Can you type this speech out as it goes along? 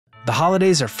The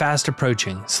holidays are fast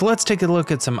approaching, so let's take a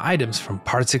look at some items from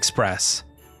Parts Express.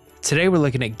 Today we're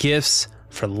looking at gifts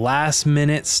for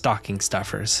last-minute stocking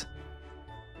stuffers.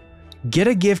 Get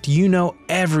a gift you know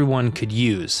everyone could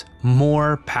use: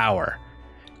 more power.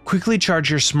 Quickly charge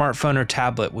your smartphone or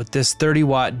tablet with this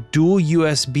 30-watt dual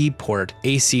USB port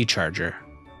AC charger.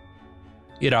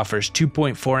 It offers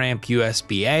 2.4 amp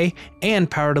USB-A and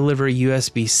power delivery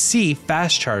USB-C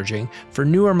fast charging for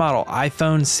newer model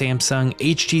iPhone, Samsung,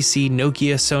 HTC,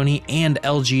 Nokia, Sony, and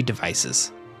LG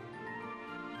devices.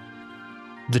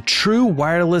 The True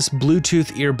Wireless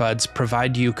Bluetooth Earbuds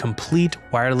provide you complete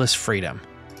wireless freedom.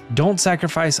 Don't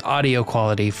sacrifice audio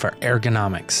quality for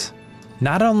ergonomics.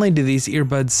 Not only do these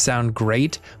earbuds sound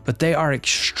great, but they are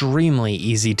extremely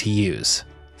easy to use.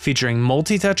 Featuring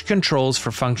multi-touch controls for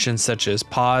functions such as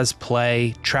pause,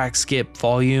 play, track skip,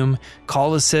 volume,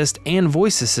 call assist, and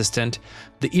voice assistant,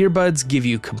 the earbuds give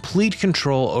you complete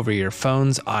control over your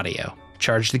phone's audio.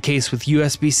 Charge the case with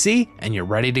USB-C and you're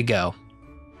ready to go.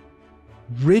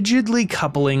 Rigidly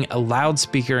coupling a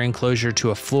loudspeaker enclosure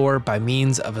to a floor by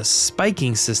means of a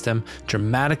spiking system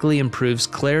dramatically improves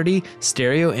clarity,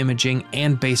 stereo imaging,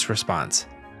 and bass response.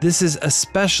 This is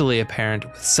especially apparent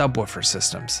with subwoofer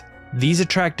systems. These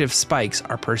attractive spikes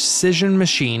are precision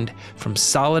machined from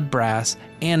solid brass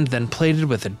and then plated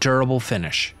with a durable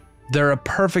finish. They're a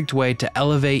perfect way to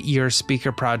elevate your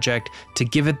speaker project to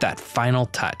give it that final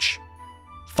touch.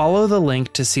 Follow the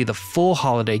link to see the full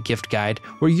holiday gift guide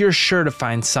where you're sure to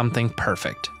find something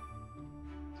perfect.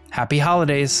 Happy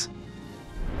holidays!